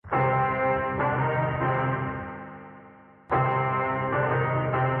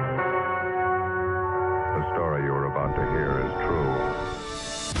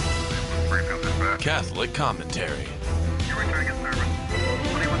Catholic commentary.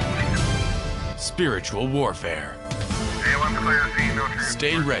 Spiritual warfare.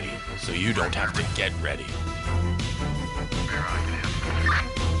 Stay ready so you don't have to get ready.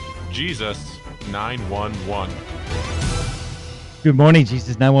 Jesus 911. Good morning,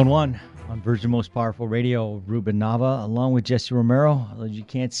 Jesus 911 on Virgin Most Powerful Radio. Ruben Nava, along with Jesse Romero. You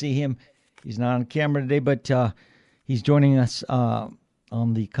can't see him; he's not on camera today, but he's joining us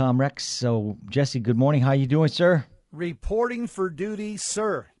on the Comrex. So, Jesse, good morning. How you doing, sir? Reporting for duty,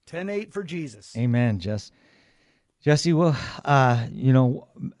 sir. 10-8 for Jesus. Amen, Jesse. Well,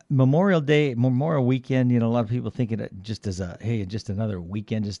 Memorial Day, Memorial Weekend. A lot of people think it just as just another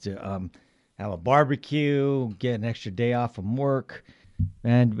weekend, just to have a barbecue, get an extra day off from work.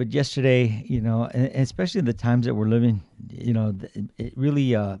 But yesterday, and especially the times that we're living, it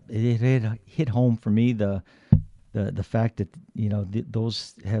really it hit home for me the fact that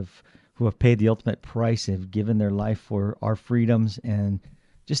those who have paid the ultimate price have given their life for our freedoms and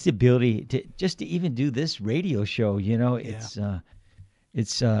just the ability to even do this radio show. It's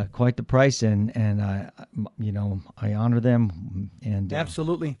quite the price, and I honor them. And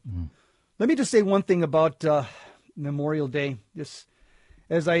absolutely. Let me just say one thing about Memorial Day. Just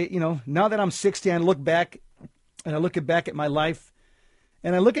as now that I'm 60, I look back at my life,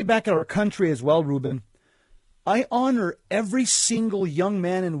 and I look back at our country as well, Ruben. I honor every single young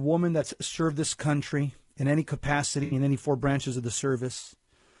man and woman that's served this country in any capacity, in any four branches of the service.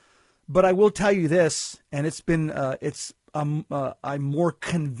 But I will tell you this, and I'm more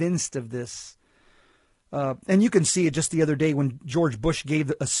convinced of this. And you can see it just the other day when George Bush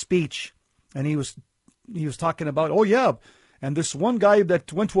gave a speech, and he was talking about, and this one guy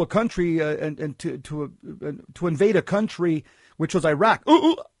that went to a country and to invade a country, which was Iraq.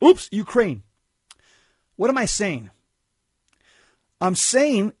 Oops, Ukraine. What am I saying? I'm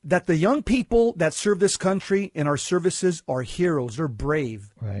saying that the young people that serve this country in our services are heroes. They're brave.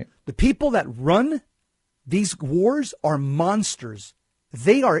 Right. The people that run these wars are monsters.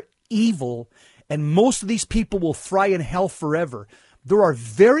 They are evil, and most of these people will fry in hell forever. There are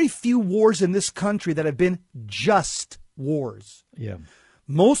very few wars in this country that have been just wars. Yeah.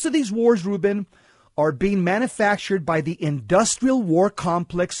 Most of these wars, Ruben, are being manufactured by the industrial war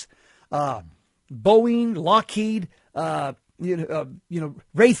complex, Boeing, Lockheed,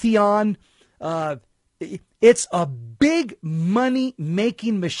 Raytheon. It's a big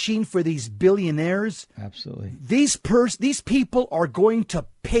money-making machine for these billionaires. Absolutely. These people are going to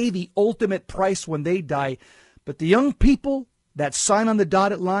pay the ultimate price when they die. But the young people that sign on the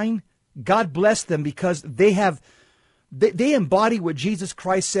dotted line, God bless them, because they embody what Jesus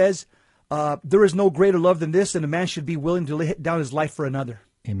Christ says. There is no greater love than this, and a man should be willing to lay down his life for another.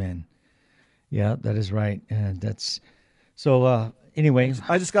 Amen. Yeah, that is right. And that's so. Anyway,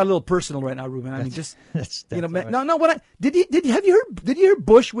 I just got a little personal right now, Ruben. I mean, just that's man, no. What did you hear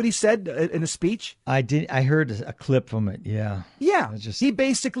Bush what he said in a speech? I did. I heard a clip from it. Yeah. Yeah. He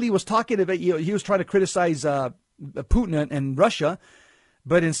basically was talking about he was trying to criticize Putin and Russia,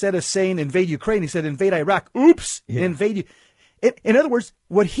 but instead of saying invade Ukraine, he said invade Iraq. Oops, yeah. Invade you. In other words,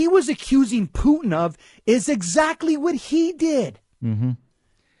 what he was accusing Putin of is exactly what he did. Mm-hmm.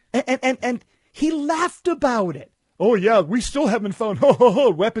 And he laughed about it. Oh, yeah, we still haven't found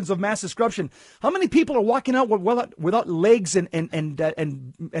weapons of mass destruction. How many people are walking out without legs and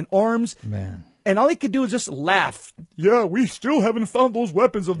arms? Man. And all he could do is just laugh. Yeah, we still haven't found those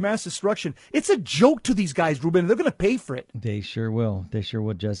weapons of mass destruction. It's a joke to these guys, Ruben. They're going to pay for it. They sure will.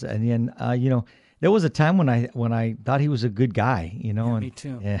 Just and then there was a time when I thought he was a good guy. Yeah, me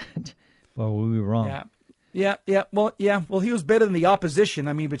too. And well, we were wrong. Yeah. Well, he was better than the opposition.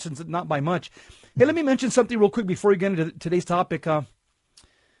 I mean, but since not by much. Hey, let me mention something real quick before we get into today's topic. We're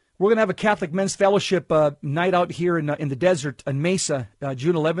going to have a Catholic Men's Fellowship night out here in the desert in Mesa,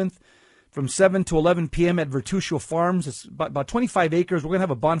 June 11th, from 7 to 11 p.m. at Vertusio Farms. It's about 25 acres. We're going to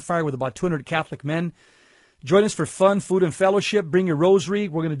have a bonfire with about 200 Catholic men. Join us for fun, food, and fellowship. Bring your rosary.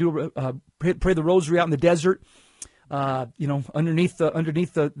 We're going to do pray the rosary out in the desert. Underneath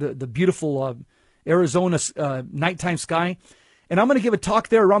the beautiful Arizona nighttime sky. And I'm going to give a talk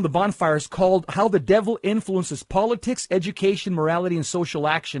there around the bonfires called How the Devil Influences Politics, Education, Morality, and Social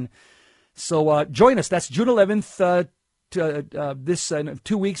Action. So join us. That's June 11th, this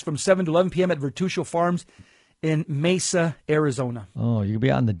 2 weeks from 7 to 11 p.m. at Vertusio Farms in Mesa, Arizona. Oh, you're going to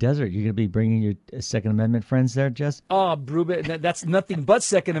be out in the desert. You're going to be bringing your Second Amendment friends there, Jess? Oh, Ruben, that's nothing but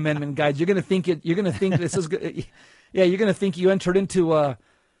Second Amendment, guys. You're going to think this is good. Yeah, you're going to think you entered into,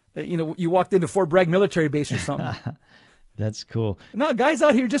 you walked into Fort Bragg military base or something. That's cool. No, guys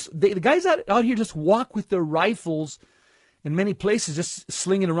out here the guys out here just walk with their rifles in many places, just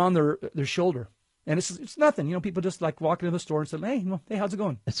slinging around their shoulder. And it's nothing. You know, people just like walking in the store and say, hey, how's it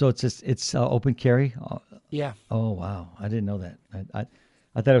going? So it's open carry. Yeah. Oh wow, I didn't know that.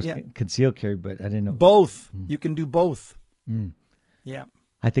 I thought it was concealed carry, but I didn't know both. You can do both. Yeah.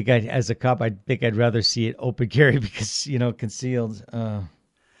 I think as a cop, I'd rather see it open carry because concealed.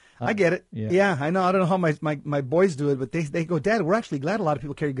 I get it. Yeah. Yeah, I know. I don't know how my boys do it, but they go, Dad, we're actually glad a lot of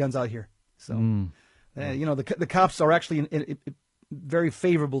people carry guns out here. So, the cops are actually very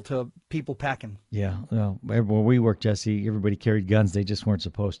favorable to people packing. Yeah. Well, where we worked, Jesse, everybody carried guns. They just weren't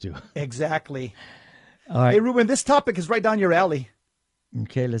supposed to. Exactly. All right. Hey, Ruben, this topic is right down your alley.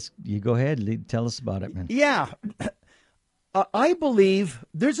 Okay, you go ahead. Tell us about it, man. Yeah. I believe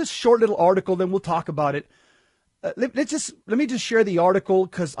there's a short little article, then we'll talk about it. Let me just share the article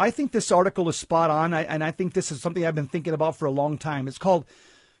because I think this article is spot on, and I think this is something I've been thinking about for a long time. It's called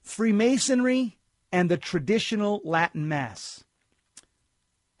Freemasonry and the Traditional Latin Mass.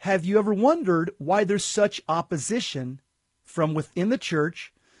 Have you ever wondered why there's such opposition from within the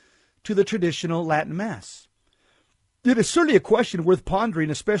church to the traditional Latin Mass? It is certainly a question worth pondering,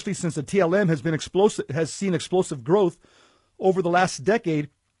 especially since the TLM has seen explosive growth over the last decade.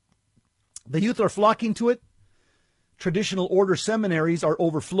 The youth are flocking to it. Traditional order seminaries are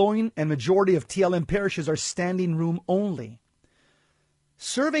overflowing, and majority of TLM parishes are standing room only.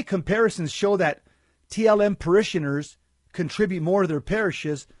 Survey comparisons show that TLM parishioners contribute more to their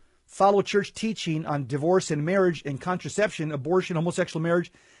parishes, follow church teaching on divorce and marriage and contraception, abortion, homosexual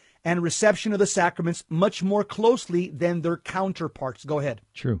marriage, and reception of the sacraments much more closely than their counterparts. Go ahead.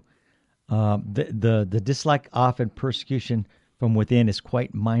 True. The dislike, often persecution from within, is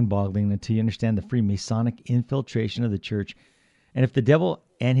quite mind-boggling until you understand the Freemasonic infiltration of the church. And if the devil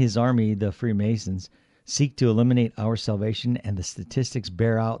and his army, the Freemasons, seek to eliminate our salvation, and the statistics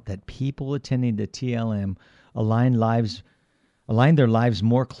bear out that people attending the TLM align their lives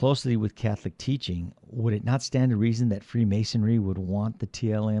more closely with Catholic teaching, would it not stand to reason that Freemasonry would want the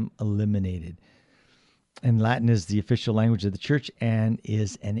TLM eliminated? And Latin is the official language of the church and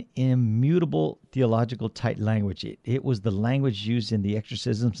is an immutable theological tight language. It was the language used in the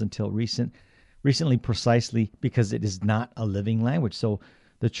exorcisms until recently, precisely because it is not a living language. So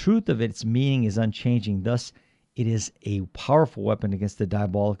the truth of its meaning is unchanging. Thus, it is a powerful weapon against the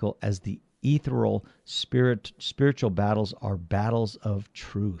diabolical, as the ethereal spiritual battles are battles of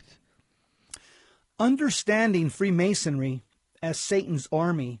truth. Understanding Freemasonry as Satan's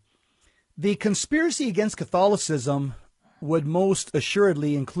army, the conspiracy against Catholicism would most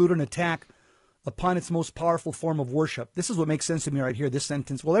assuredly include an attack upon its most powerful form of worship. This is what makes sense to me right here, this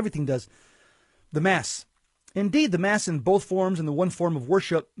sentence. Well, everything does. The Mass. Indeed, the Mass in both forms and the one form of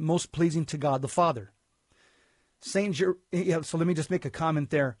worship most pleasing to God the Father. So let me just make a comment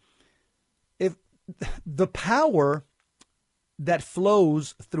there. If the power that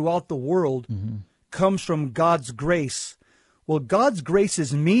flows throughout the world comes from God's grace, well, God's grace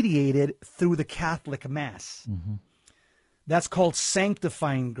is mediated through the Catholic Mass. That's called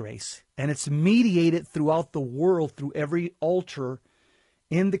sanctifying grace, and it's mediated throughout the world through every altar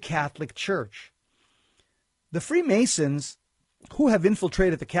in the Catholic Church. The Freemasons who have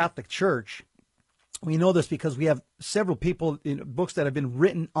infiltrated the Catholic Church, we know this because we have several people in books that have been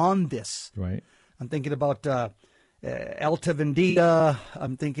written on this. Right. I'm thinking about Alta Vendita.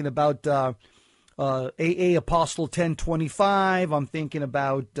 I'm thinking about AA Apostle 1025. I'm thinking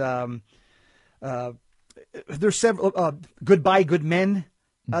about there's several Goodbye Good Men.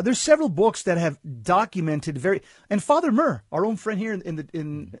 There's several books that have documented and Father Murr, our own friend here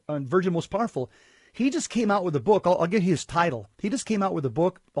on Virgin Most Powerful, he just came out with a book. I'll give you his title. He just came out with a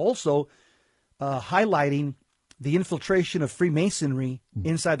book also highlighting the infiltration of Freemasonry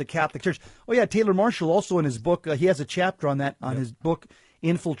inside the Catholic Church. Oh yeah, Taylor Marshall also in his book, he has a chapter on that, on his book,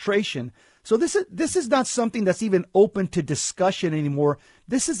 Infiltration. So this is not something that's even open to discussion anymore.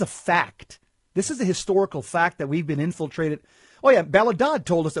 This is a fact. This is a historical fact that we've been infiltrated. Oh yeah, Baladad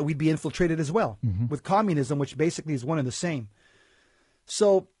told us that we'd be infiltrated as well with communism, which basically is one and the same.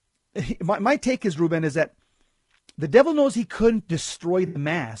 So my take is, Ruben, is that the devil knows he couldn't destroy the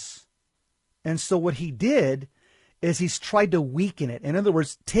Mass. And so what he did is he's tried to weaken it. In other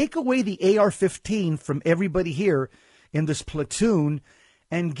words, take away the AR-15 from everybody here in this platoon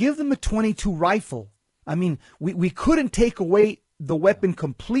and give them a .22 rifle. I mean, we couldn't take away the weapon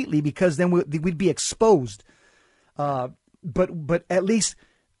completely because then we'd be exposed. But at least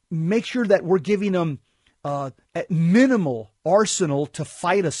make sure that we're giving them a minimal arsenal to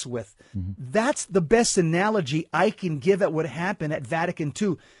fight us with. That's the best analogy I can give at what happened at Vatican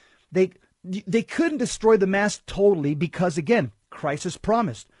II. They couldn't destroy the Mass totally because, again, Christ has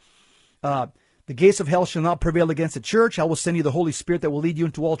promised. The gates of hell shall not prevail against the church. I will send you the Holy Spirit that will lead you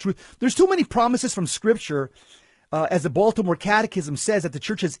into all truth. There's too many promises from Scripture. As the Baltimore Catechism says, that the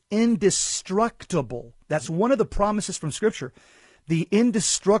church is indestructible. That's one of the promises from Scripture. The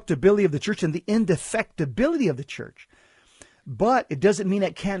indestructibility of the church and the indefectibility of the church. But it doesn't mean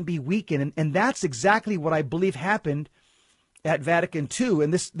it can't be weakened. And that's exactly what I believe happened at Vatican II.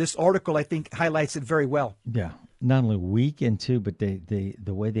 And this article, I think, highlights it very well. Yeah. Not only weakened too, but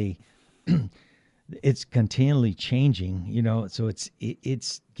the way they it's continually changing, so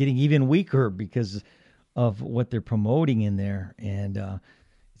it's getting even weaker because of what they're promoting in there. And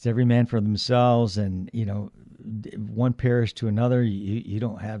it's every man for themselves. And, one parish to another, you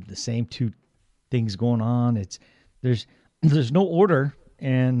don't have the same two things going on. There's no order,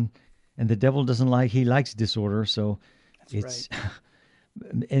 and the devil doesn't he likes disorder. So it's, right.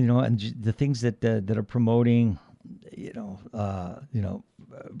 And the things that are promoting,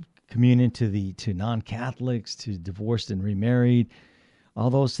 communion to non-Catholics, to divorced and remarried,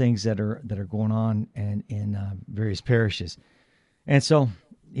 all those things that are going on and in various parishes. And so,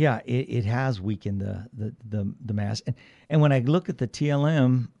 yeah, it has weakened the Mass. And when I look at the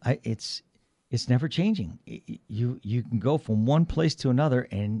TLM, it's never changing. You can go from one place to another,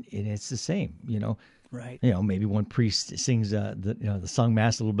 and it's the same. Right. Maybe one priest sings the sung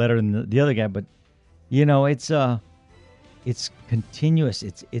Mass a little better than the other guy, but it's continuous.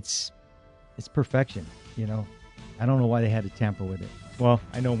 It's perfection. I don't know why they had to tamper with it. Well,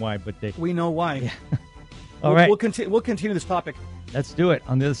 I know why, but we know why. Yeah. All right. We'll continue this topic. Let's do it.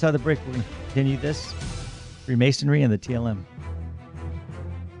 On the other side of the break, we're going to continue this Freemasonry and the TLM.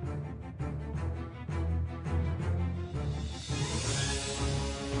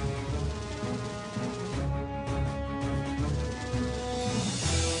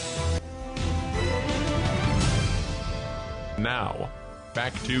 Now,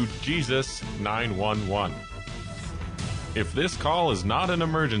 back to Jesus 911. If this call is not an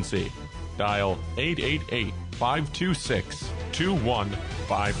emergency, dial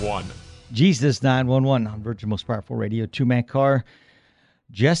 888-526-2151. Jesus 911 on Virgin Most Powerful Radio, Two-Man Car,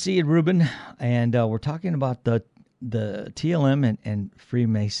 Jesse and Ruben, and we're talking about the TLM and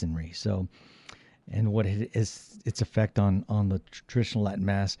Freemasonry. So, and what its effect on the traditional Latin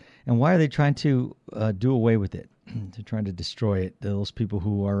Mass, and why are they trying to do away with it? They're trying to destroy it. Those people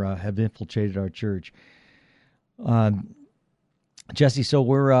who have infiltrated our church. Jesse, so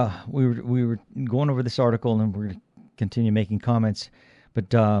we were going over this article, and we're going to continue making comments.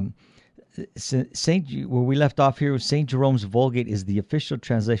 But where we left off here, St. Jerome's Vulgate is the official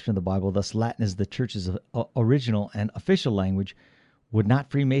translation of the Bible. Thus, Latin is the church's original and official language. Would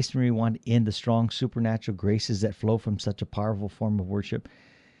not Freemasonry want to end the strong supernatural graces that flow from such a powerful form of worship?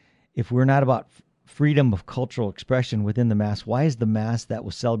 If we're not about freedom of cultural expression within the Mass, why is the Mass that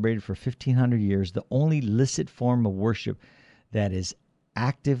was celebrated for 1,500 years the only licit form of worship that is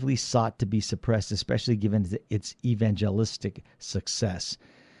actively sought to be suppressed, especially given its evangelistic success?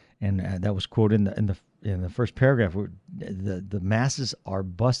 And that was quoted in the first paragraph. Where the masses are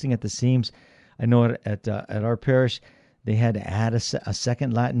busting at the seams. I know at our parish they had to add a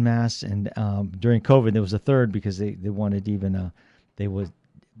second Latin Mass, and during COVID there was a third because they wanted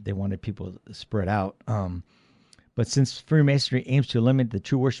they wanted people spread out. But since Freemasonry aims to eliminate the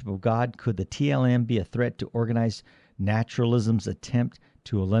true worship of God, could the TLM be a threat to organized naturalism's attempt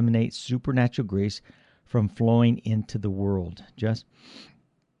to eliminate supernatural grace from flowing into the world? Jess,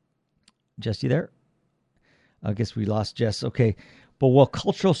 you there? I guess we lost Jess. Okay. But while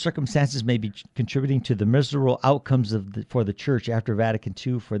cultural circumstances may be contributing to the miserable outcomes for the church after Vatican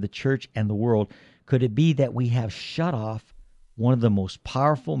II, for the church and the world, could it be that we have shut off one of the most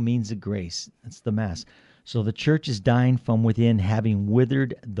powerful means of grace? That's the Mass. So the church is dying from within, having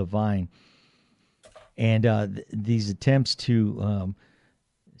withered the vine. And these attempts to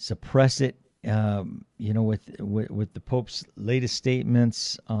suppress it, with the Pope's latest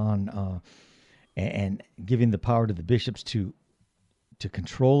statements on and giving the power to the bishops to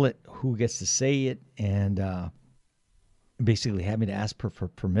control it, who gets to say it, and basically having to ask for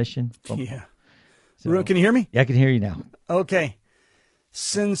permission. Yeah. So, can you hear me? Yeah, I can hear you now. Okay.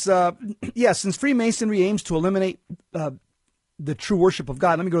 Since Freemasonry aims to eliminate the true worship of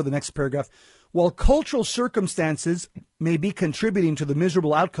God, let me go to the next paragraph. While cultural circumstances may be contributing to the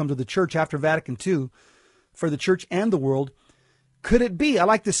miserable outcomes of the church after Vatican II, for the church and the world, could it be, I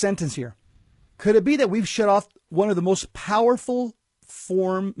like this sentence here, could it be that we've shut off one of the most powerful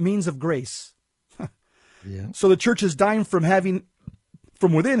means of grace? Yeah. So the church is dying from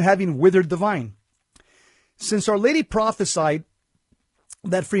within, having withered the vine. Since Our Lady prophesied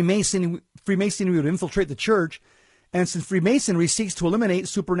that Freemasonry would infiltrate the church And since Freemasonry seeks to eliminate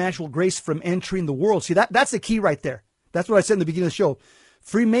supernatural grace from entering the world, see, that's the key right there. That's what I said in the beginning of the show.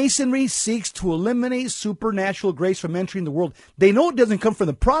 Freemasonry seeks to eliminate supernatural grace from entering the world. They know it doesn't come from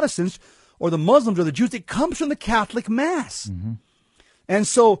the Protestants or the Muslims or the Jews. It comes from the Catholic Mass. Mm-hmm. And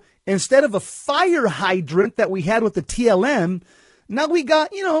so instead of a fire hydrant that we had with the TLM, now we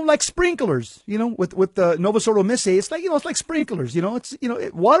got, like sprinklers, with the Novus Ordo Missae. It's like, it's like sprinklers, it's,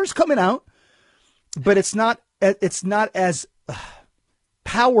 water's coming out, but it's not as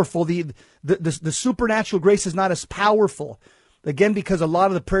powerful. The supernatural grace is not as powerful. Again, because a lot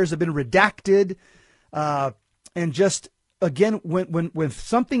of the prayers have been redacted. And just, again, when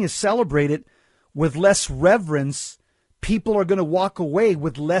something is celebrated with less reverence, people are going to walk away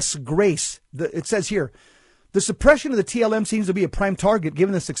with less grace. It says here, the suppression of the TLM seems to be a prime target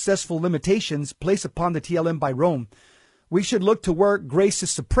given the successful limitations placed upon the TLM by Rome. We should look to where grace is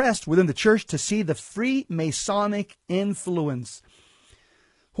suppressed within the church to see the Freemasonic influence.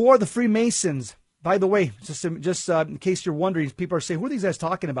 Who are the Freemasons? By the way, just in case you're wondering, people are saying, who are these guys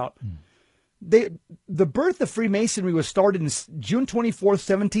talking about? The birth of Freemasonry was started in June 24th,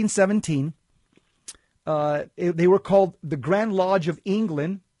 1717. They were called the Grand Lodge of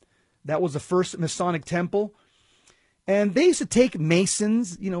England. That was the first Masonic temple. And they used to take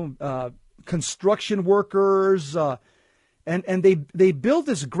masons, construction workers, and they built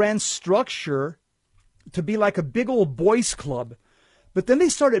this grand structure to be like a big old boys club. But then they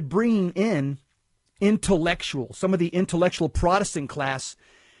started bringing in intellectuals, some of the intellectual Protestant class.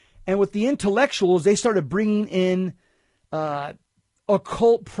 And with the intellectuals, they started bringing in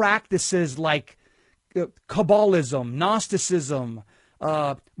occult practices like Kabbalism, Gnosticism,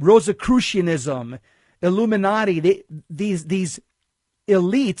 Rosicrucianism, Illuminati. These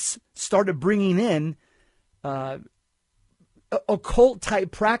elites started bringing in occult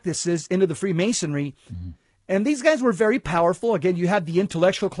type practices into the Freemasonry. Mm-hmm. And these guys were very powerful. Again, you have the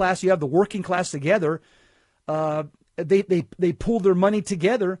intellectual class, you have the working class together. They pooled their money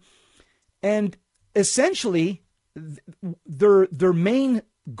together, and essentially, their main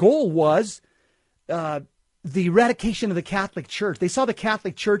goal was the eradication of the Catholic Church. They saw the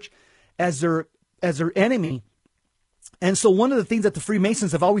Catholic Church as their enemy, and so one of the things that the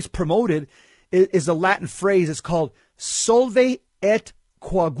Freemasons have always promoted is a Latin phrase. It's called "solve et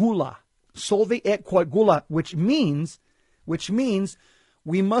coagula." Solve et coagula, which means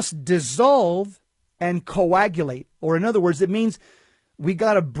we must dissolve and coagulate. Or in other words, it means we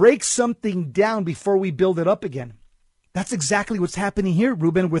got to break something down before we build it up again. That's exactly what's happening here,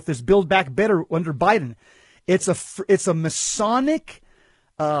 Ruben, with this Build Back Better under Biden. It's a Masonic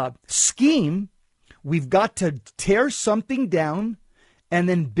scheme. We've got to tear something down and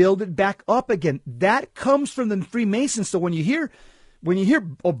then build it back up again. That comes from the Freemasons. So when you hear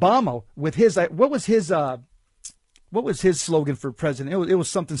Obama with his, what was his slogan for president? It was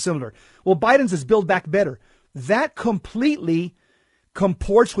something similar. Well, Biden's is Build Back Better. That completely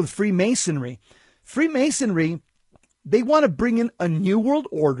comports with Freemasonry. Freemasonry, they want to bring in a new world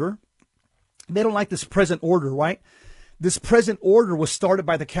order. They don't like this present order, right? This present order was started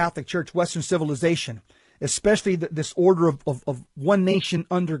by the Catholic Church, Western civilization, especially this order of one nation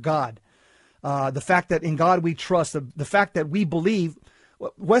under God. The fact that in God we trust, the fact that we believe.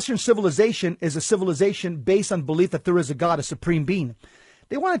 Western civilization is a civilization based on belief that there is a God, a supreme being.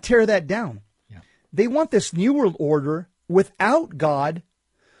 They want to tear that down. Yeah. They want this new world order without God,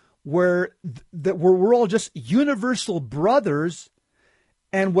 where we're all just universal brothers,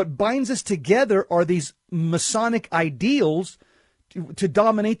 and what binds us together are these Masonic ideals to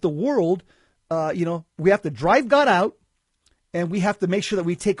dominate the world. We have to drive God out. And we have to make sure that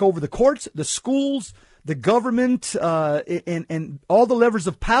we take over the courts, the schools, the government, and all the levers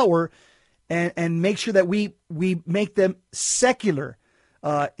of power, and make sure that we make them secular.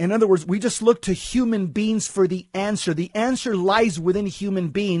 In other words, we just look to human beings for the answer. The answer lies within human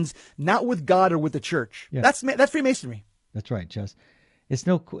beings, not with God or with the church. Yeah. That's Freemasonry. That's right, Jess. It's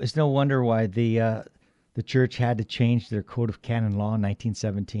no wonder why the church had to change their code of canon law in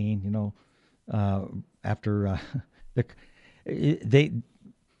 1917. After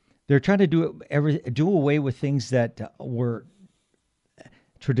they're trying to do away with things that were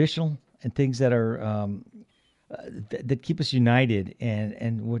traditional and things that are that keep us united.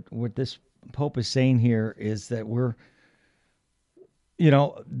 And what this Pope is saying here is that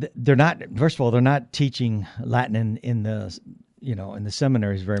they're not. First of all, they're not teaching Latin in the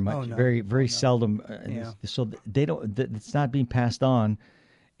seminaries very much. Oh, no. Very seldom. Yeah. So they don't. It's not being passed on,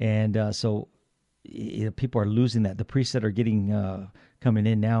 and so. People are losing that. The priests that are getting coming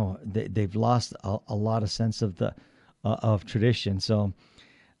in now, they've lost a lot of sense of the of tradition. So,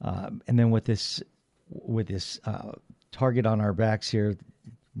 and then with this with this target on our backs here,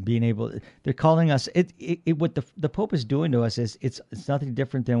 being able, they're calling us. What the Pope is doing to us is it's nothing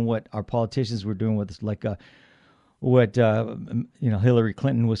different than what our politicians were doing with us, like what Hillary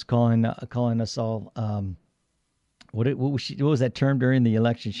Clinton was calling us all. What was that term during the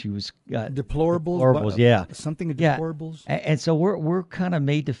election? She was deplorables. Yeah, something of deplorables. Yeah. And so we're kind of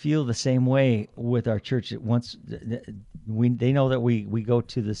made to feel the same way with our church. Once they know that we go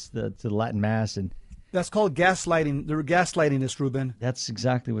to the Latin Mass, and that's called gaslighting. They're gaslighting us, Ruben. That's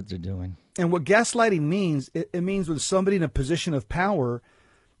exactly what they're doing. And what gaslighting means, it means with somebody in a position of power,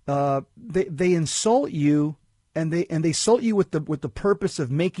 they insult you, and they insult you with the purpose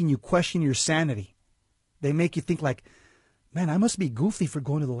of making you question your sanity. They make you think like, man, I must be goofy for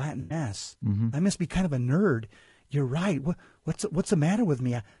going to the Latin Mass. Mm-hmm. I must be kind of a nerd. You're right. What's the matter with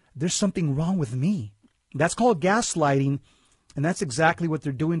me? There's something wrong with me. That's called gaslighting, and that's exactly what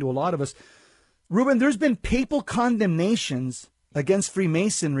they're doing to a lot of us. Ruben, there's been papal condemnations against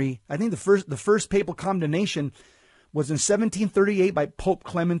Freemasonry. I think the first papal condemnation was in 1738 by Pope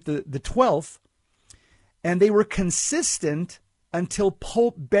Clement the 12th, and they were consistent until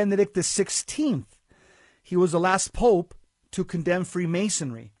Pope Benedict the 16th. He was the last pope to condemn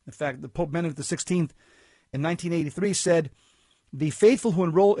Freemasonry. In fact, the Pope Benedict the 16th in 1983 said, "The faithful who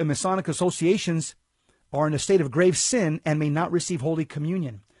enroll in Masonic associations are in a state of grave sin and may not receive Holy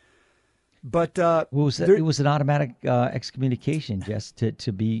Communion." But it was an automatic excommunication just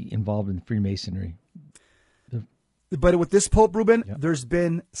to be involved in Freemasonry. But with this Pope, Ruben, yeah. There's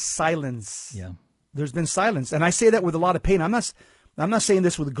been silence. Yeah, there's been silence, and I say that with a lot of pain. I'm not saying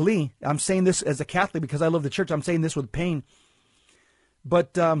this with glee. I'm saying this as a Catholic because I love the church. I'm saying this with pain.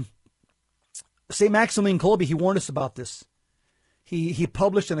 But St. Maximilian Kolbe, he warned us about this. He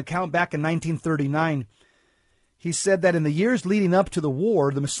published an account back in 1939. He said that in the years leading up to the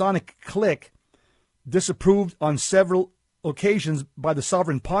war, the Masonic clique, disapproved on several occasions by the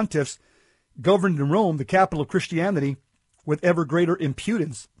sovereign pontiffs, governed in Rome, the capital of Christianity, with ever greater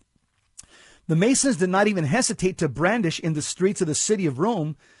impudence. The Masons did not even hesitate to brandish in the streets of the city of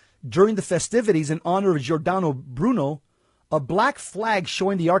Rome during the festivities in honor of Giordano Bruno a black flag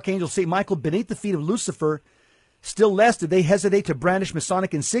showing the Archangel St. Michael beneath the feet of Lucifer. Still less did they hesitate to brandish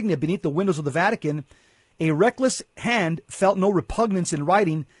Masonic insignia beneath the windows of the Vatican. A reckless hand felt no repugnance in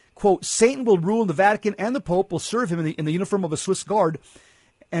writing, quote, "Satan will rule in the Vatican and the Pope will serve him in the uniform of a Swiss Guard,"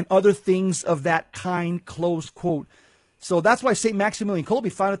 and other things of that kind, close quote. So that's why St. Maximilian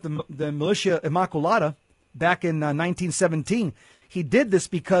Kolbe founded the Militia Immaculata back in 1917. He did this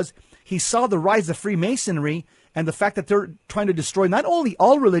because he saw the rise of Freemasonry and the fact that they're trying to destroy not only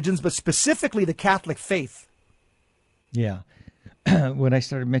all religions, but specifically the Catholic faith. Yeah. When I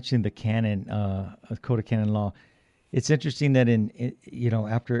started mentioning the canon, Code of Canon Law, it's interesting that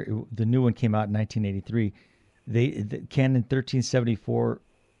after the new one came out in 1983, the Canon 1374,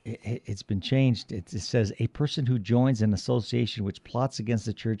 it's been changed. It says a person who joins an association which plots against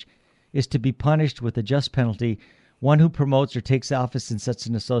the church is to be punished with a just penalty. One who promotes or takes office in such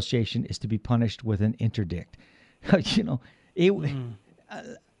an association is to be punished with an interdict. It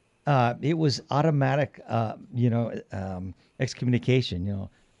was automatic, excommunication.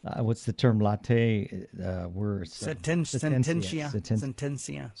 What's the term? Latte word. Sentencia.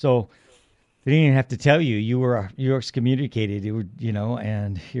 So they didn't even have to tell you. You were excommunicated.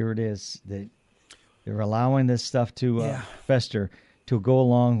 And here it is. They're allowing this stuff to fester, to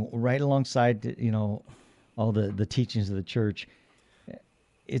go right alongside, all the teachings of the church.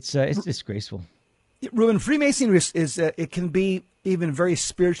 It's disgraceful. Ruben, Freemasonry is it can be even very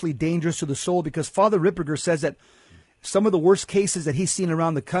spiritually dangerous to the soul, because Father Ripperger says that some of the worst cases that he's seen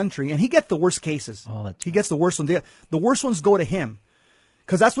around the country, and he gets the worst cases. He gets the worst ones. The worst ones go to him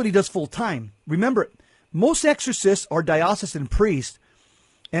because that's what he does full time. Remember, most exorcists are diocesan priests,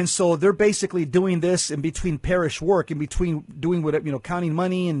 and so they're basically doing this in between parish work, in between doing whatever, counting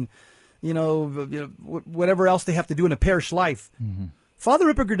money and whatever else they have to do in a parish life. Mm-hmm.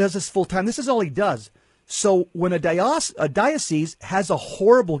 Father Ripperger does this full time. This is all he does. So when a diocese has a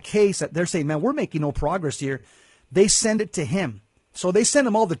horrible case that they're saying, man, we're making no progress here, they send it to him. So they send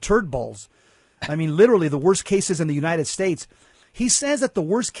him all the turd balls. I mean, literally the worst cases in the United States. He says that the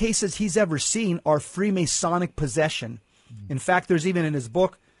worst cases he's ever seen are Freemasonic possession. In fact, there's even in his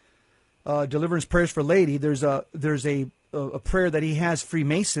book, Deliverance Prayers for Lady, there's a prayer that he has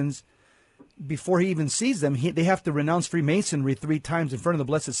Freemasons. Before he even sees them, they have to renounce Freemasonry 3 times in front of the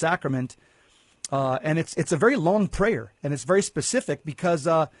Blessed Sacrament. And it's a very long prayer, and it's very specific because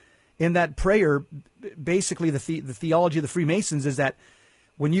in that prayer, basically the theology of the Freemasons is that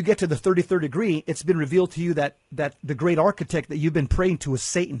when you get to the 33rd degree, it's been revealed to you that the great architect that you've been praying to is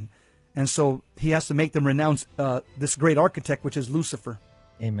Satan. And so he has to make them renounce this great architect, which is Lucifer.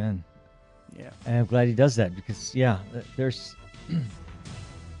 Amen. Yeah. And I'm glad he does that because, there's.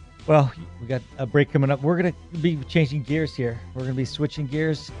 Well, we got a break coming up. We're going to be changing gears here. We're going to be switching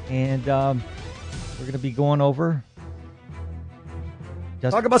gears, and we're going to be going over.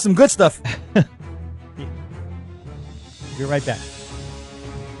 Talk about some good stuff. Be right back.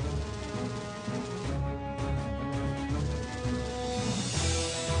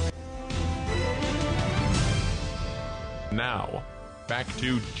 Now, back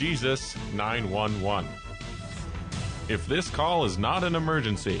to Jesus 911. If this call is not an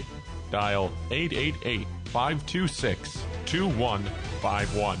emergency, dial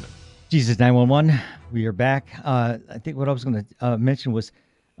 888-526-2151. Jesus 911, we are back. I think what I was going to mention was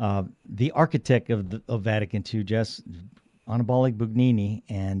the architect of Vatican II, Jess, Annibale Bugnini,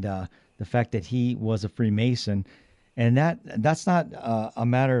 and the fact that he was a Freemason. And that's not a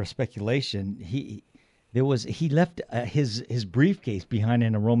matter of speculation. He left his briefcase behind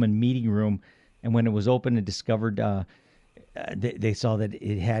in a Roman meeting room, and when it was opened and discovered, they saw that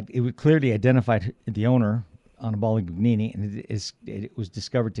it would clearly identified the owner, Annibale Bugnini, and it was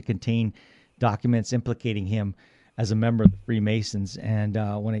discovered to contain documents implicating him as a member of the Freemasons. And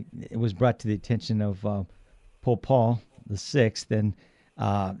when it was brought to the attention of Pope Paul VI, then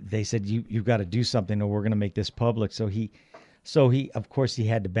they said, "You've got to do something, or we're going to make this public." So he, of course, he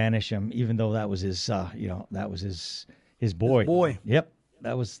had to banish him, even though that was his, that was his boy. His boy. Yep,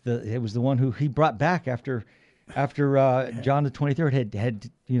 it was the one who he brought back after John the 23rd had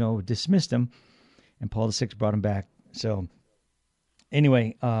dismissed him, and Paul VI brought him back. So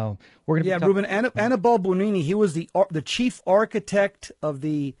anyway, we're gonna Ruben, Annibale Bugnini, he was the chief architect of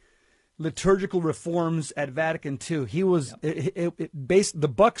the liturgical reforms at Vatican II. He was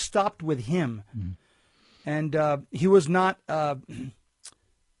the buck stopped with him. Mm-hmm. And he was not,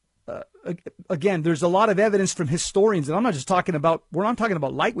 again, there's a lot of evidence from historians, and we're not talking about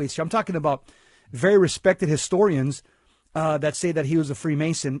lightweights here. I'm talking about very respected historians that say that he was a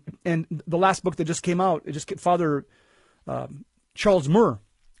Freemason. And the last book that just came out, Father Charles Murr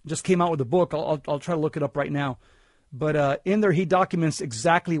just came out with a book. I'll try to look it up right now. But in there, he documents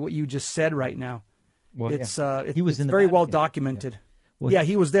exactly what you just said right now. Well, it's very well documented. Yeah. Well,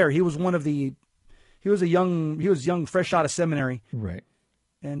 he was there. He was one of the... He was young, fresh out of seminary, right?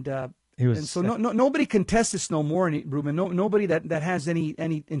 And nobody contests this no more, Ruben. Nobody that has any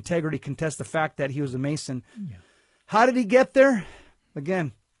integrity contests the fact that he was a Mason. Yeah. How did he get there?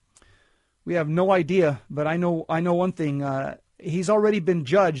 Again, we have no idea. But I know one thing. He's already been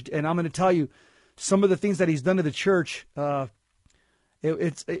judged, and I'm going to tell you some of the things that he's done to the church.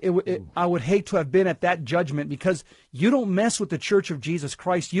 I would hate to have been at that judgment, because you don't mess with the Church of Jesus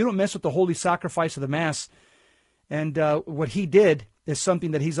Christ. You don't mess with the holy sacrifice of the Mass. And what he did is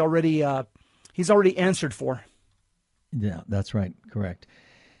something that he's already answered for. Yeah, that's right. Correct.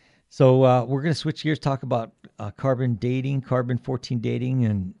 So we're going to switch gears, talk about carbon 14 dating,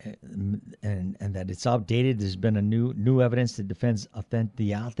 and that it's outdated. There's been a new evidence that defends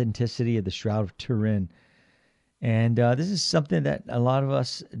the authenticity of the Shroud of Turin. And this is something that a lot of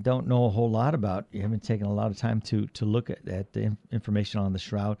us don't know a whole lot about. You haven't taken a lot of time to look at the information on the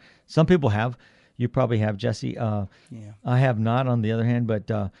shroud. Some people have. You probably have, Jesse. I have not, on the other hand. But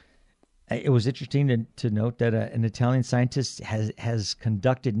it was interesting to note that an Italian scientist has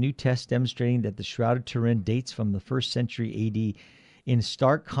conducted new tests demonstrating that the Shroud of Turin dates from the 1st century A.D. in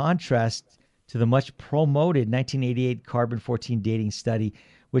stark contrast to the much promoted 1988 carbon-14 dating study,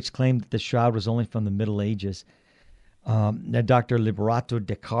 which claimed that the shroud was only from the Middle Ages. Dr. Liberato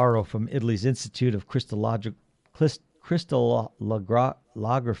De Caro from Italy's Institute of Crystallography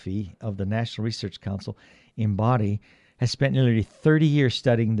of the National Research Council, INBODI, has spent nearly 30 years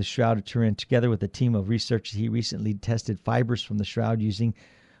studying the Shroud of Turin. Together with a team of researchers, he recently tested fibers from the shroud using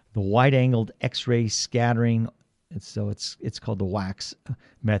the wide-angled X-ray scattering. So it's called the WAX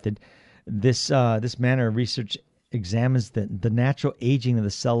method. This manner of research examines the natural aging of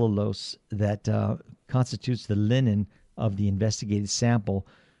the cellulose that constitutes the linen of the investigated sample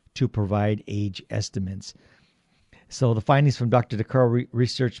to provide age estimates. So the findings from Dr. De Caro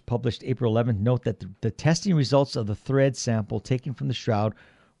research published April 11th note that the testing results of the thread sample taken from the shroud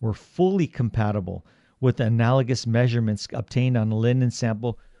were fully compatible with analogous measurements obtained on a linen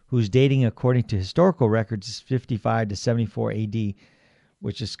sample whose dating according to historical records is 55 to 74 AD,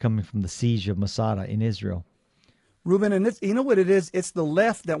 which is coming from the siege of Masada in Israel. Ruben, and you know what it is? It's the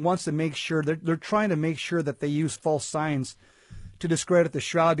left that wants to make sure, they're trying to make sure that they use false signs to discredit the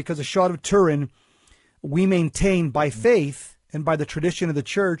shroud, because the Shroud of Turin, we maintain by faith and by the tradition of the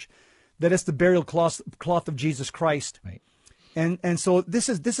church that it's the burial cloth of Jesus Christ. Right. And so this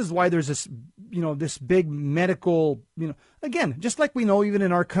is why there's this, this big medical, again, just like we know even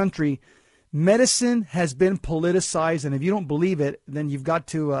in our country, medicine has been politicized, and if you don't believe it, then you've got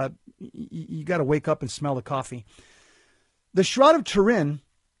to wake up and smell the coffee. The Shroud of Turin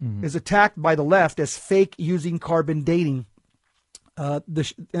is attacked by the left as fake, using carbon dating.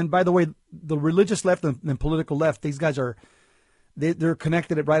 And by the way, the religious left and political left, these guys they're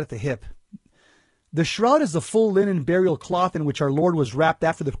connected right at the hip. The shroud is the full linen burial cloth in which our Lord was wrapped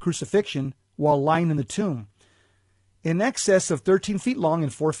after the crucifixion while lying in the tomb. In excess of 13 feet long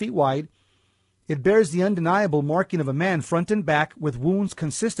and 4 feet wide, it bears the undeniable marking of a man front and back with wounds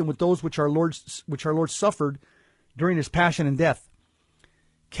consistent with those which our Lord suffered during his passion and death.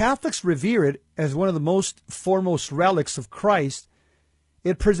 Catholics revere it as one of the most foremost relics of Christ.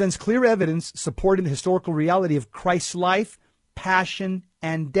 It presents clear evidence supporting the historical reality of Christ's life, passion,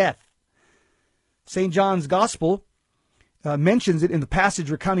 and death. St. John's Gospel mentions it in the passage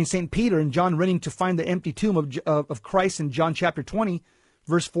recounting St. Peter and John running to find the empty tomb of Christ in John chapter 20,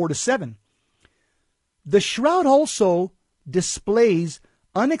 verse 4-7. The shroud also displays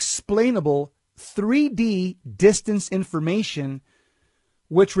unexplainable 3D distance information,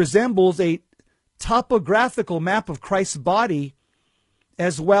 which resembles a topographical map of Christ's body,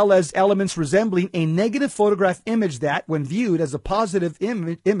 as well as elements resembling a negative photograph image that, when viewed as a positive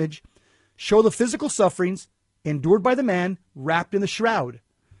image, show the physical sufferings endured by the man wrapped in the shroud.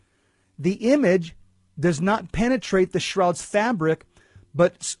 The image does not penetrate the shroud's fabric,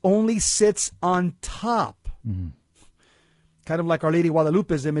 but only sits on top. Mm-hmm. Kind of like Our Lady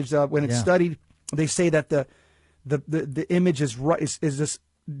Guadalupe's image. When it's studied, they say that the image is just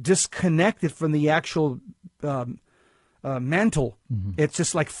disconnected from the actual mantle. Mm-hmm. It's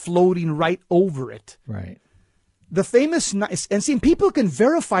just like floating right over it. Right. The famous, and see, people can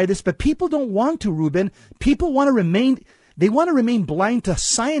verify this, but people don't want to, Ruben. People want to remain blind to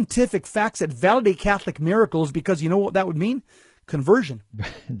scientific facts that validate Catholic miracles, because you know what that would mean? Conversion.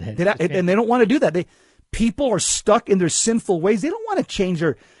 And they don't want to do that. People are stuck in their sinful ways. They don't want to change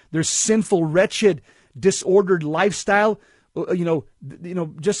their sinful, wretched, disordered lifestyle,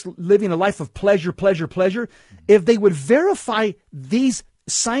 just living a life of pleasure. If they would verify these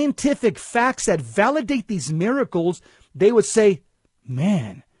scientific facts that validate these miracles, they would say,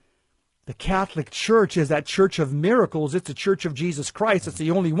 man, the Catholic Church is that church of miracles. It's the Church of Jesus Christ. It's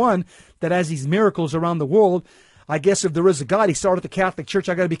the only one that has these miracles around the world. I guess if there is a God, he started the Catholic Church,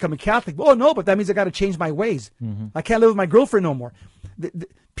 I got to become a Catholic. Oh, no, but that means I got to change my ways. Mm-hmm. I can't live with my girlfriend no more. The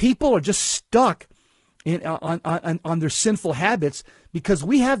people are just stuck on their sinful habits because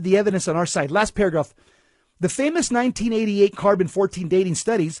we have the evidence on our side. Last paragraph. The famous 1988 carbon-14 dating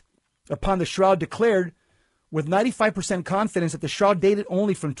studies upon the shroud declared with 95% confidence that the shroud dated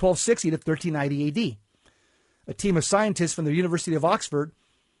only from 1260 to 1390 AD. A team of scientists from the University of Oxford,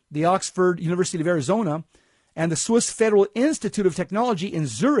 the Oxford University of Arizona, and the Swiss Federal Institute of Technology in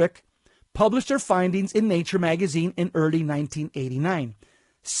Zurich published their findings in Nature magazine in early 1989.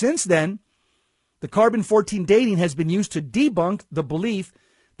 Since then, the carbon-14 dating has been used to debunk the belief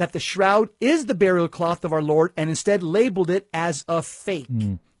that the shroud is the burial cloth of our Lord, and instead labeled it as a fake.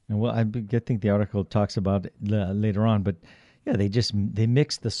 Well, I think the article talks about it later on, but yeah, they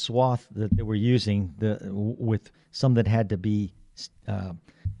mixed the swath that they were using with some that had to be.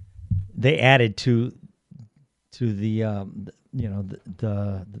 They added to the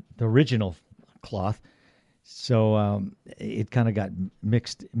original cloth, so it kind of got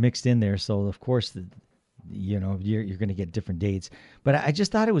mixed in there. So of course you're going to get different dates. But I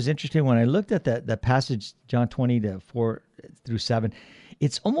just thought it was interesting when I looked at the passage, John 20:4-7.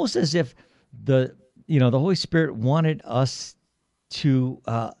 It's almost as if the Holy Spirit wanted us to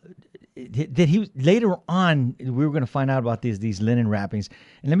that he later on we were going to find out about these linen wrappings.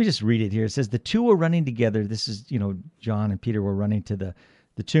 And let me just read it here. It says the two were running together. This is John and Peter were running to the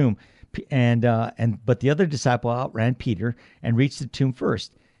tomb, but the other disciple outran Peter and reached the tomb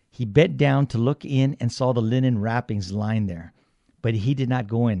first. He bent down to look in and saw the linen wrappings lying there, but he did not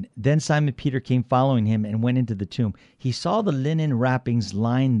go in. Then Simon Peter came following him and went into the tomb. He saw the linen wrappings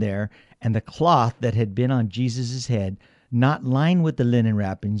lying there and the cloth that had been on Jesus' head, not lying with the linen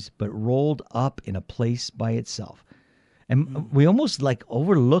wrappings, but rolled up in a place by itself. And we almost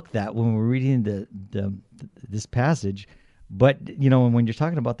overlook that when we're reading this passage. But, when you're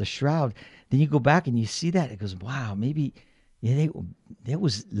talking about the shroud, then you go back and you see that. It goes, wow, maybe it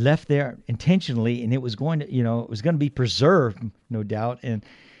was left there intentionally, and it was going to be preserved, no doubt. And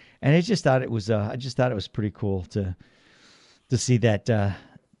I just thought it was pretty cool to see that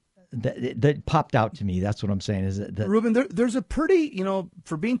that popped out to me. That's what I'm saying. Is that Ruben, there's a pretty,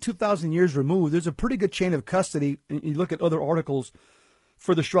 for being 2,000 years removed, there's a pretty good chain of custody. You look at other articles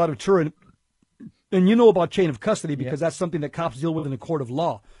for the Shroud of Turin, and you know about chain of custody because that's something that cops deal with in a court of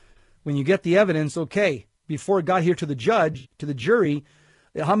law. When you get the evidence, okay, before it got here to the judge, to the jury,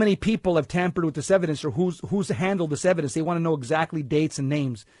 how many people have tampered with this evidence or who's handled this evidence? They want to know exactly dates and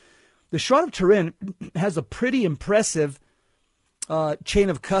names. The Shroud of Turin has a pretty impressive chain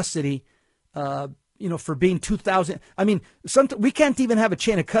of custody, for being 2,000. I mean, we can't even have a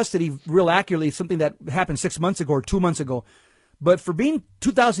chain of custody real accurately, something that happened 6 months ago or 2 months ago. But for being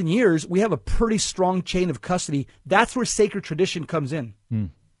 2,000 years, we have a pretty strong chain of custody. That's where sacred tradition comes in.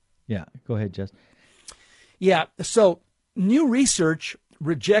 Yeah, go ahead, Jess. Yeah, so new research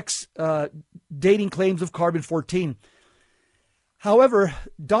rejects dating claims of carbon-14. However,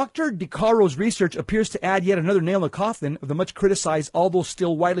 Dr. DeCaro's research appears to add yet another nail in the coffin of the much criticized, although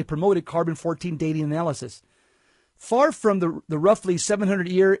still widely promoted, carbon-14 dating analysis. Far from the roughly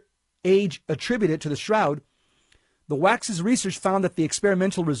 700-year age attributed to the Shroud, the Wax's research found that the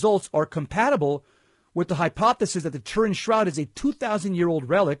experimental results are compatible with the hypothesis that the Turin Shroud is a 2,000-year-old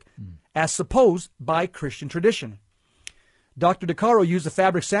relic, as supposed by Christian tradition. Dr. DeCaro used a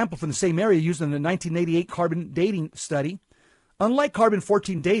fabric sample from the same area used in the 1988 carbon dating study. Unlike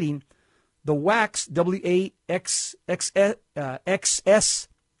carbon-14 dating, the Wax WAXS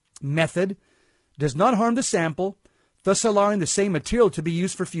method does not harm the sample, thus allowing the same material to be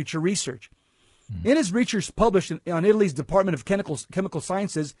used for future research. In his research published on Italy's Department of Chemical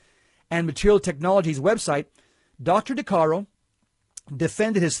Sciences and Material Technology's website, Dr. DeCaro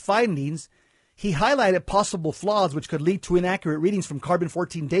defended his findings. He highlighted possible flaws which could lead to inaccurate readings from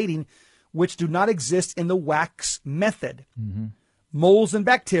carbon-14 dating, which do not exist in the Wax method. Moles and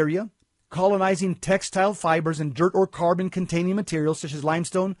bacteria colonizing textile fibers and dirt or carbon-containing materials such as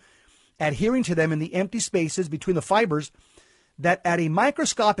limestone, adhering to them in the empty spaces between the fibers that at a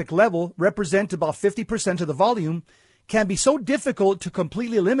microscopic level represent about 50% of the volume, can be so difficult to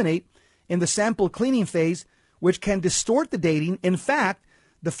completely eliminate in the sample cleaning phase, which can distort the dating. In fact,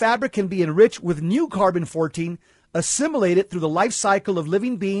 the fabric can be enriched with new carbon-14, assimilated through the life cycle of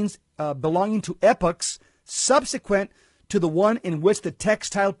living beings belonging to epochs subsequent to the one in which the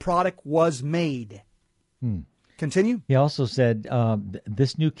textile product was made. Continue. He also said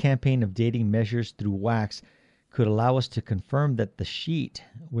this new campaign of dating measures through wax could allow us to confirm that the sheet,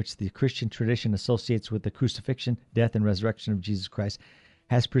 which the Christian tradition associates with the crucifixion, death, and resurrection of Jesus Christ,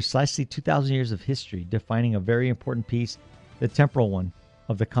 has precisely 2,000 years of history, defining a very important piece, the temporal one,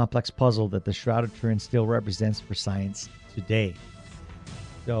 of the complex puzzle that the Shroud of Turin still represents for science today.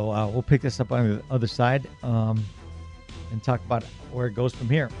 So we'll pick this up on the other side and talk about where it goes from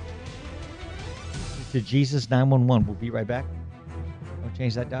here. To Jesus 911. We'll be right back. Don't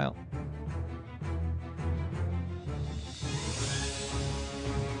change that dial.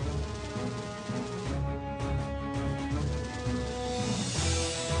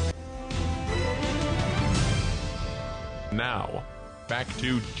 Now, back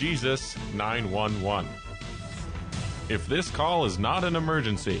to Jesus 911. If this call is not an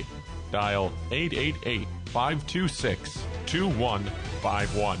emergency, dial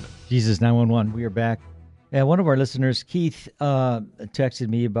 888-526-2151. Jesus 911. We are back. And one of our listeners, Keith, texted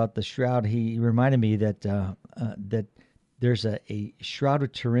me about the Shroud. He reminded me that that there's a Shroud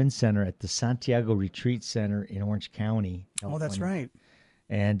of Turin Center at the Santiago Retreat Center in Orange County, California. Oh, that's right.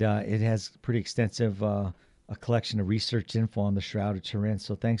 And it has pretty extensive a collection of research info on the Shroud of Turin.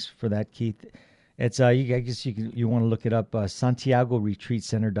 So thanks for that, Keith. It's I guess you want to look it up,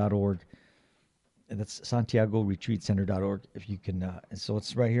 SantiagoRetreatCenter.org. And that's SantiagoRetreatCenter.org. If you can, so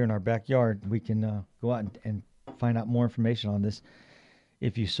it's right here in our backyard. We can go out and find out more information on this,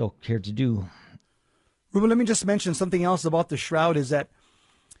 if you so care to do. Ruben, let me just mention something else about the Shroud. Is that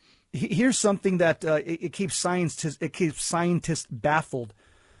here's something that it keeps scientists baffled.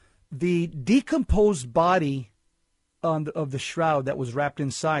 The decomposed body of the Shroud that was wrapped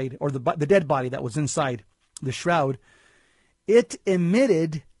inside, or the dead body that was inside the Shroud, it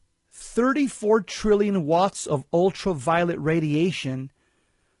emitted 34 trillion watts of ultraviolet radiation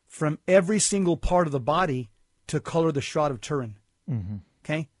from every single part of the body to color the Shroud of Turin. Mm-hmm.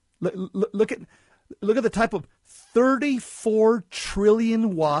 Okay, look at the type of 34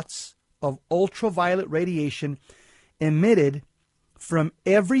 trillion watts of ultraviolet radiation emitted from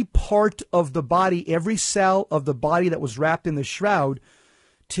every part of the body, every cell of the body that was wrapped in the Shroud,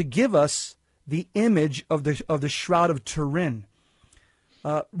 to give us the image of the Shroud of Turin.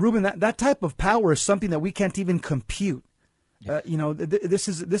 Ruben, that type of power is something that we can't even compute. This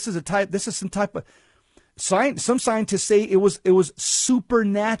is some type of. Some scientists say it was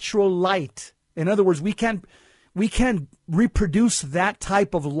supernatural light. In other words, we can't reproduce that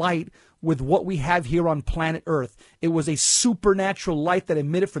type of light with what we have here on planet Earth. It was a supernatural light that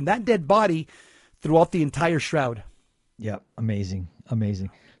emitted from that dead body throughout the entire shroud. Yeah, amazing.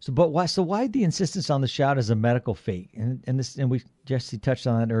 So, but why? So, why the insistence on the shroud as a medical fake? And Jesse touched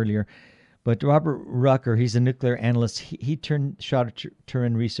on that earlier. But Robert Rucker, he's a nuclear analyst. He turned Shroud of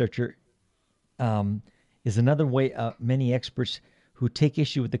Turin researcher. Is another way. Many experts who take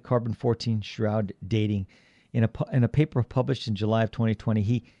issue with the carbon-14 shroud dating. In a paper published in July of 2020,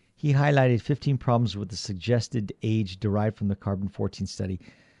 he highlighted 15 problems with the suggested age derived from the carbon-14 study.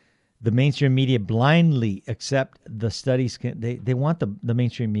 The mainstream media blindly accept the studies. They want the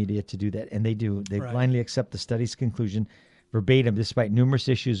mainstream media to do that, and they do. They Right. blindly accept the study's conclusion verbatim, despite numerous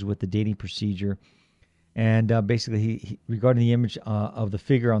issues with the dating procedure. And basically, he regarding the image of the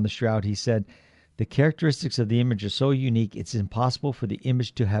figure on the shroud, he said, the characteristics of the image are so unique, it's impossible for the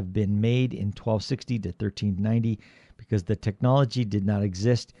image to have been made in 1260 to 1390 because the technology did not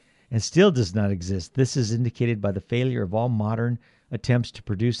exist and still does not exist. This is indicated by the failure of all modern attempts to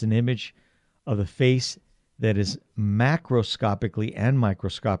produce an image of the face that is macroscopically and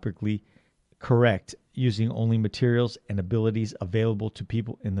microscopically correct using only materials and abilities available to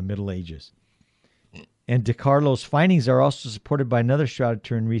people in the Middle Ages. And DiCarlo's findings are also supported by another Shroud of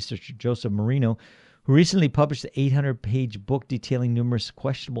Turin researcher, Joseph Marino, who recently published an 800-page book detailing numerous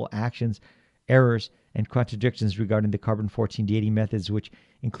questionable actions, errors, and contradictions regarding the carbon-14 dating methods, which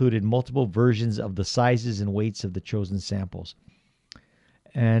included multiple versions of the sizes and weights of the chosen samples.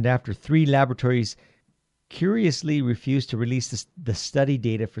 And after 3 laboratories curiously refused to release the study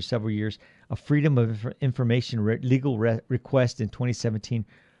data for several years, a Freedom of Information legal request in 2017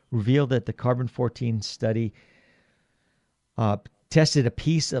 revealed that the carbon-14 study tested a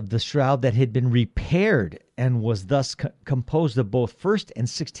piece of the shroud that had been repaired and was thus composed of both 1st and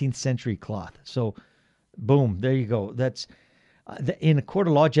 16th century cloth. So, boom, there you go. That's in a court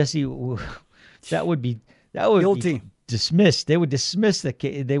of law, Jesse. That would be Guilty. be dismissed. They would dismiss the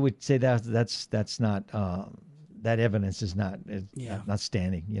case. They would say that's not that evidence is not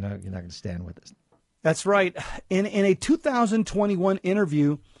standing. You're not going to stand with it. That's right. In a 2021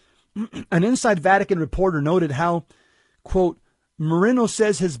 interview, an Inside Vatican reporter noted how, quote, Marino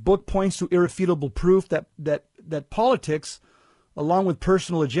says his book points to irrefutable proof that politics, along with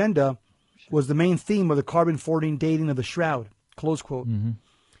personal agenda, was the main theme of the carbon-14 dating of the shroud, close quote. Mm-hmm.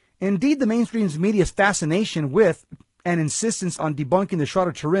 Indeed, the mainstream media's fascination with and insistence on debunking the Shroud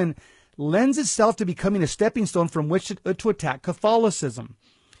of Turin lends itself to becoming a stepping stone from which to attack Catholicism.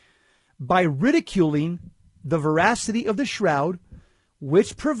 By ridiculing the veracity of the shroud,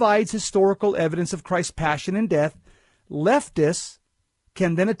 which provides historical evidence of Christ's passion and death, leftists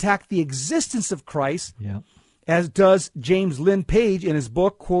can then attack the existence of Christ, as does James Lynn Page in his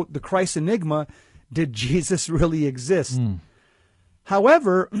book, quote, The Christ Enigma, Did Jesus Really Exist?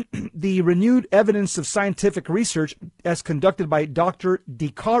 However, the renewed evidence of scientific research, as conducted by Dr.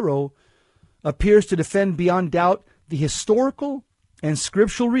 DiCaro, appears to defend beyond doubt the historical and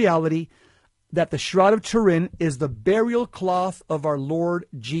scriptural reality that the Shroud of Turin is the burial cloth of our Lord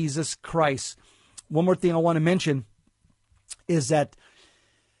Jesus Christ. One more thing I want to mention is that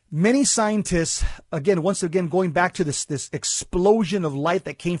many scientists, once again, going back to this explosion of light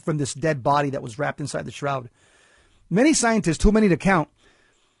that came from this dead body that was wrapped inside the shroud, many scientists, too many to count,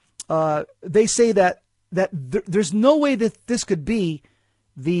 they say that there's no way that this could be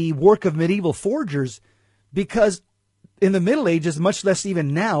the work of medieval forgers, because in the Middle Ages, much less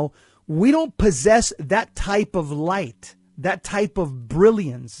even now, we don't possess that type of light, that type of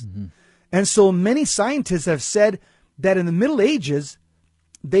brilliance. Mm-hmm. And so many scientists have said that in the Middle Ages,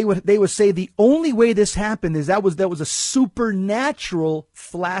 they would say the only way this happened is that was a supernatural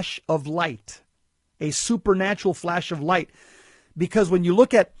flash of light, a supernatural flash of light. Because when you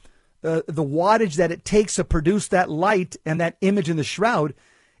look at the wattage that it takes to produce that light and that image in the shroud,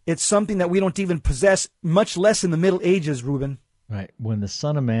 it's something that we don't even possess, much less in the Middle Ages, Ruben. Right. When the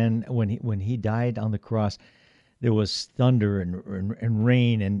Son of Man, when he died on the cross, there was thunder and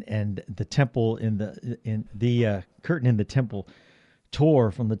rain, and the temple in the curtain in the temple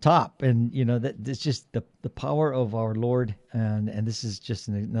tore from the top, and that it's just the power of our Lord, and this is just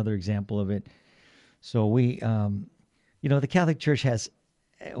another example of it. So we, the Catholic Church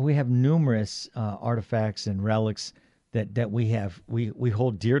we have numerous artifacts and relics that we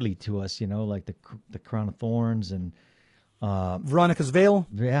hold dearly to us, like the crown of thorns and Veronica's veil.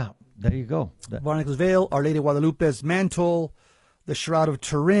 Yeah, there you go. Veronica's veil, Our Lady of Guadalupe's mantle, the Shroud of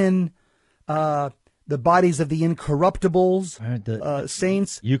Turin, the the bodies of the incorruptibles, Right, the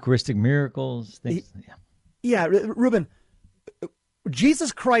saints. Eucharistic miracles. Things. Yeah, Reuben,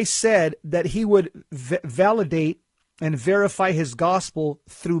 Jesus Christ said that he would validate and verify his gospel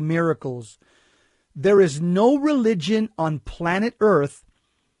through miracles. There is no religion on planet Earth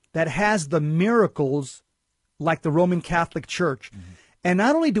that has the miracles like the Roman Catholic Church. Mm-hmm. And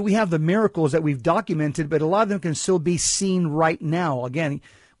not only do we have the miracles that we've documented, but a lot of them can still be seen right now. Again,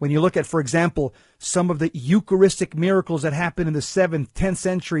 when you look at, for example, some of the Eucharistic miracles that happened in the 7th, 10th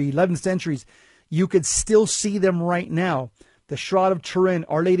century, 11th centuries, you could still see them right now. The Shroud of Turin,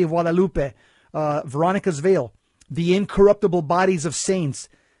 Our Lady of Guadalupe, Veronica's Veil, the incorruptible bodies of saints.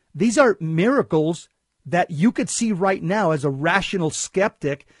 These are miracles that you could see right now as a rational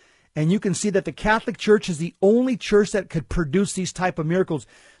skeptic, and you can see that the Catholic Church is the only church that could produce these type of miracles.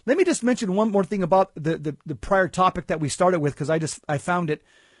 Let me just mention one more thing about the prior topic that we started with, because I found it.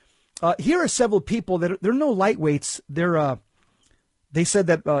 Here are several people that they're no lightweights. They said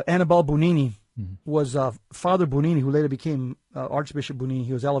that Annibale Bugnini was Father Bugnini, who later became Archbishop Bugnini.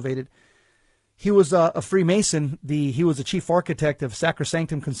 He was elevated. He was a Freemason. He was the chief architect of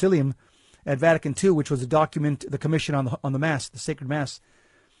Sacrosanctum Concilium at Vatican II, which was the commission on the Mass, the Sacred Mass.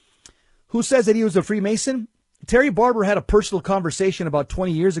 Who says that he was a Freemason? Terry Barber had a personal conversation about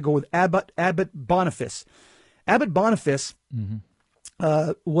 20 years ago with Abbot Boniface. Abbot Boniface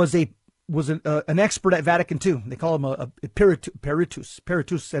was an expert at Vatican II. They call him a Peritus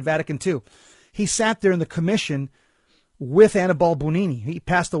at Vatican II. He sat there in the commission with Annibale Bugnini. He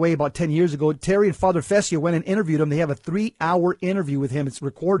passed away about 10 years ago. Terry and Father Fessio went and interviewed him. They have a 3-hour interview with him. It's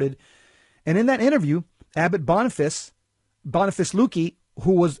recorded. And in that interview, Abbot Boniface Lucchi,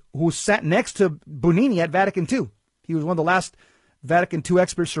 who sat next to Bugnini at Vatican II, he was one of the last Vatican II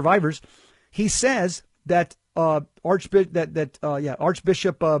expert survivors. He says that Archbishop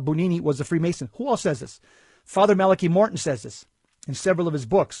Bugnini was a Freemason. Who else says this? Father Malachi Morton says this in several of his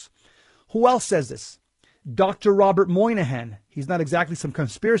books. Who else says this? Dr. Robert Moynihan. He's not exactly some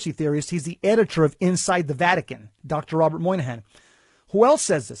conspiracy theorist. He's the editor of Inside the Vatican, Dr. Robert Moynihan. Who else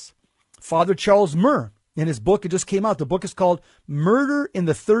says this? Father Charles Murr. In his book, it just came out. The book is called Murder in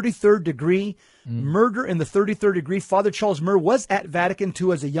the 33rd Degree. Murder in the 33rd Degree. Father Charles Murr was at Vatican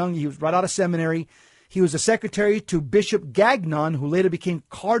II as he was right out of seminary. He was a secretary to Bishop Gagnon, who later became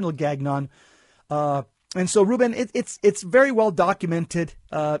Cardinal Gagnon. And so, Reuben, it's very well documented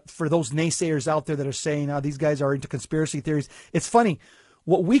for those naysayers out there that are saying, these guys are into conspiracy theories. It's funny.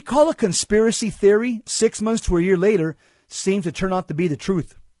 What we call a conspiracy theory 6 months to a year later seems to turn out to be the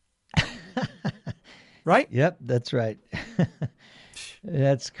truth. Right? Yep, that's right.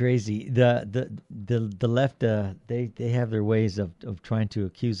 That's crazy. The left they have their ways of trying to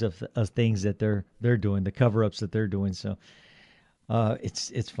accuse of things that they're doing, the cover-ups that they're doing. So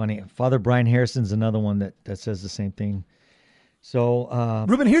it's funny. Father Brian Harrison's another one that says the same thing. So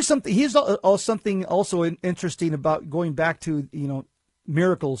Reuben, here's something also interesting about going back to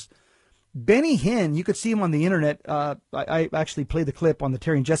miracles. Benny Hinn, you could see him on the internet. I actually played the clip on the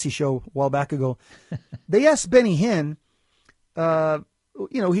Terry and Jesse show a while back ago. They asked Benny Hinn,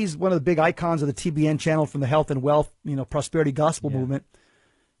 he's one of the big icons of the TBN channel from the health and wealth, prosperity gospel movement.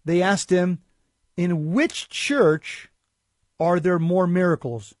 They asked him, in which church are there more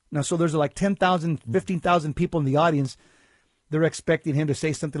miracles? Now, so there's like 10,000, 15,000 people in the audience. They're expecting him to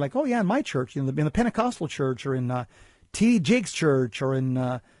say something like, oh, yeah, in my church, in the Pentecostal church, or in T. Jakes Church, or in...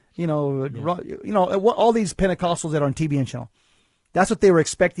 all these Pentecostals that are on TBN channel. That's what they were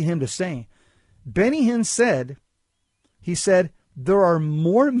expecting him to say. Benny Hinn said, there are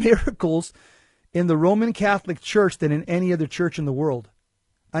more miracles in the Roman Catholic Church than in any other church in the world.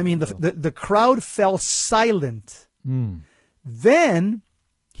 I mean, the crowd fell silent. Then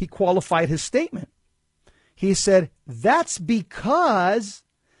he qualified his statement. He said, that's because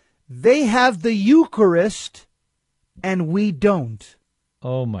they have the Eucharist and we don't.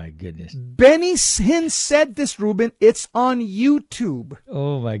 Oh, my goodness. Benny Hinn said this, Reuben. It's on YouTube.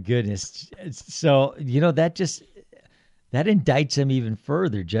 Oh, my goodness. So, that indicts him even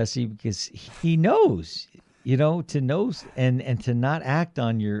further, Jesse, because he knows, to know and to not act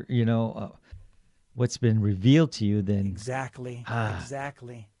on your, what's been revealed to you, then. Exactly.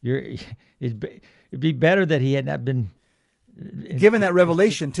 Exactly. It'd be better that he had not been given that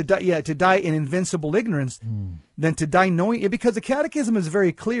revelation to die in invincible ignorance than to die knowing it, because the catechism is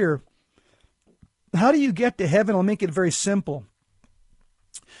very clear. How do you get to heaven? I'll make it very simple.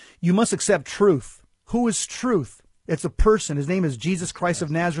 You must accept truth. Who is truth? It's a person. His name is Jesus Christ of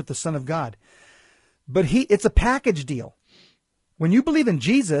Nazareth, the Son of God. But it's a package deal. When you believe in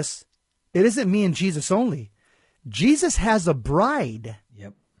Jesus, it isn't me and Jesus only. Jesus has a bride.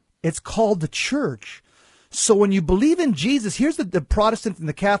 Yep. It's called the church. So when you believe in Jesus, here's the Protestant and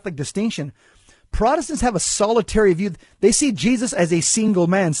the Catholic distinction. Protestants have a solitary view. They see Jesus as a single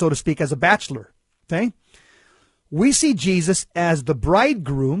man, so to speak, as a bachelor. Okay? We see Jesus as the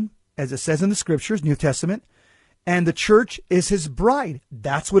bridegroom, as it says in the scriptures, New Testament, and the church is his bride.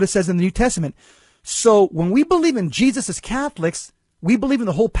 That's what it says in the New Testament. So when we believe in Jesus as Catholics, we believe in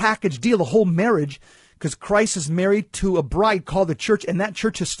the whole package deal, the whole marriage, because Christ is married to a bride called the church, and that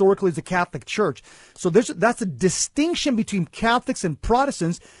church historically is the Catholic Church. So that's a distinction between Catholics and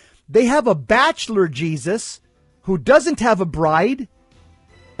Protestants. They have a bachelor Jesus who doesn't have a bride,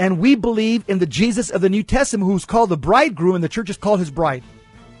 and we believe in the Jesus of the New Testament who's called the bridegroom, and the church is called his bride.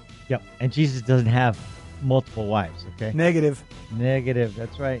 Yep. And Jesus doesn't have multiple wives, okay? Negative.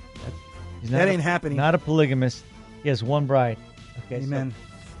 That's right. That ain't happening. Not a polygamist. He has one bride. Okay. Amen. So,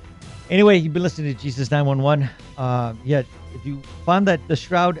 anyway, you've been listening to Jesus 911. If you found that the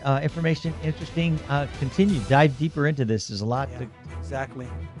Shroud information interesting, continue. Dive deeper into this. There's a lot to... Exactly.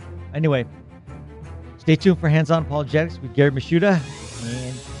 Anyway, stay tuned for Hands On Apologetics with Gary Mashuda.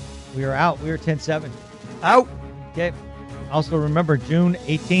 And we are out. We are 10-7. Out. Okay. Also, remember, June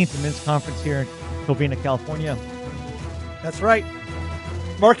 18th, the men's conference here in Covina, California. That's right.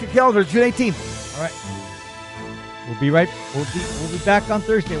 Mark your calendar, June 18th. All right. We'll be back on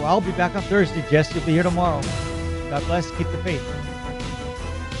Thursday. Well, I'll be back on Thursday. Jess, you'll be here tomorrow. God bless. Keep the faith.